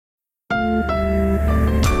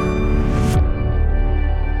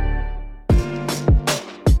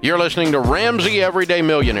You're listening to Ramsey Everyday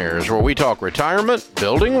Millionaires, where we talk retirement,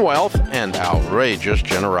 building wealth, and outrageous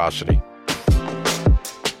generosity.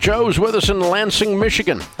 Joe's with us in Lansing,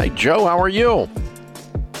 Michigan. Hey, Joe, how are you?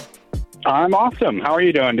 I'm awesome. How are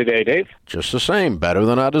you doing today, Dave? Just the same. Better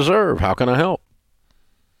than I deserve. How can I help?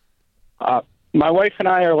 My wife and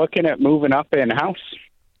I are looking at moving up in house.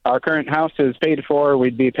 Our current house is paid for.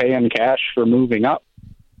 We'd be paying cash for moving up.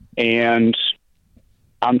 And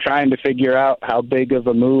I'm trying to figure out how big of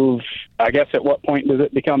a move. I guess at what point does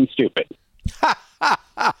it become stupid?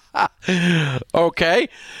 Okay.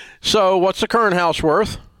 So what's the current house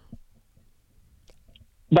worth?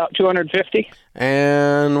 About $250,000.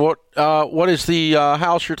 And what is the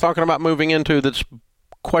house you're talking about moving into that's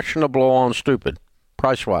questionable on stupid,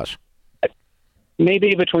 price-wise?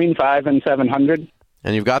 Maybe between $500,000 and $700,000.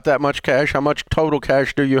 And you've got that much cash. How much total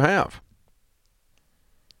cash do you have?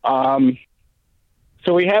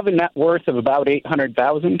 So we have a net worth of about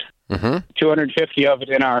 $800,000. Mm-hmm. 250 of it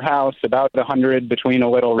in our house, about 100 between a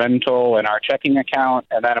little rental and our checking account,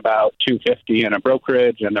 and then about 250 in a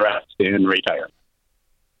brokerage, and the rest in retirement.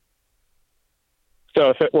 So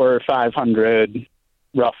if it were 500,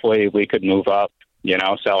 roughly, we could move up,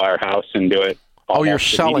 sell our house and do it. Oh, you're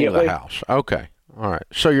selling the house. Okay. All right.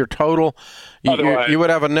 So your total, you would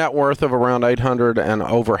have a net worth of around 800, and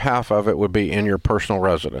over half of it would be in your personal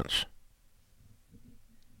residence.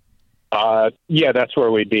 Yeah, that's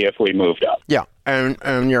where we'd be if we moved up. Yeah,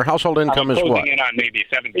 and your household income is what? In on maybe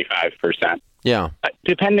 75%. Yeah.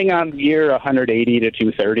 Depending on the year, 180 to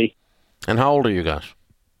 230. And how old are you guys?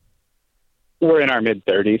 We're in our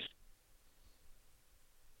mid-30s.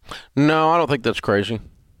 No, I don't think that's crazy.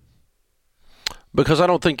 Because I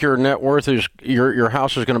don't think your net worth is your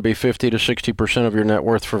house is going to be 50 to 60% of your net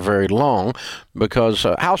worth for very long, because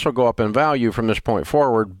a house will go up in value from this point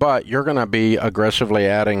forward, but you're going to be aggressively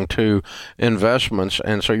adding to investments,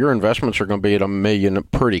 and so your investments are going to be at $1 million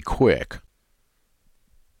pretty quick.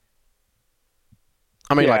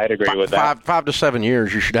 I mean, I'd agree with that. 5 to 7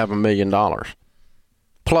 years, you should have $1 million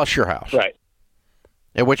plus your house. Right.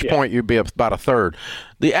 At which point you'd be about a third.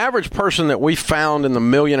 The average person that we found in the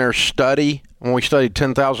millionaire study, when we studied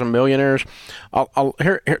 10,000 millionaires,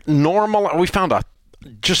 we found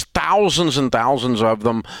just thousands and thousands of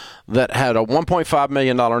them that had a $1.5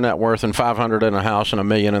 million net worth and $500 in a house and $1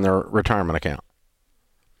 million in their retirement account.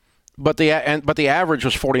 But the average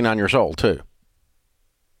was 49 years old too.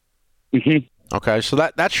 Mm-hmm. Okay, so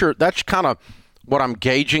that's kind of what I'm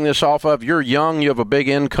gauging this off of. You're young, you have a big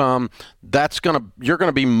income. You're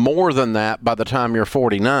gonna be more than that by the time you're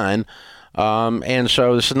 49, and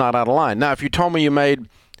so this is not out of line. Now, if you told me you made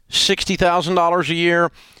 $60,000 a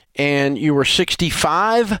year and you were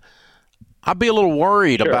 65, I'd be a little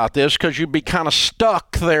worried about this, because you'd be kind of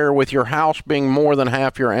stuck there with your house being more than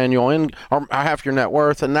half your annual or half your net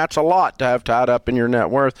worth, and that's a lot to have tied up in your net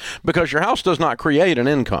worth, because your house does not create an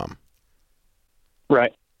income.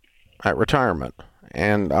 Right. At retirement,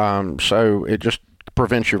 and so it just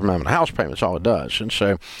prevents you from having a house payment. That's all it does. And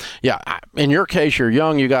so, yeah, in your case, you're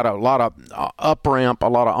young. You got a lot of up ramp, a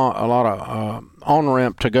lot of on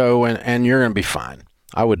ramp to go, and you're going to be fine.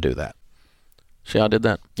 I would do that. See how I did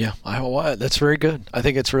that? Yeah, that's very good. I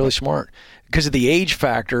think it's really smart because of the age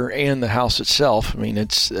factor and the house itself. I mean,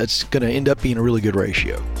 it's going to end up being a really good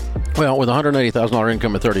ratio. Well, with $180,000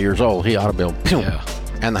 income at 30 years old, he ought to be able to. Yeah.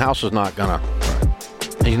 And the house is not going to.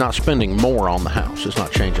 He's not spending more on the house. It's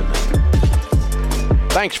not changing that.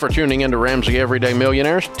 Thanks for tuning in to Ramsey Everyday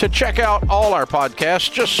Millionaires. To check out all our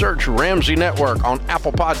podcasts, just search Ramsey Network on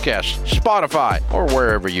Apple Podcasts, Spotify, or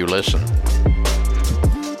wherever you listen.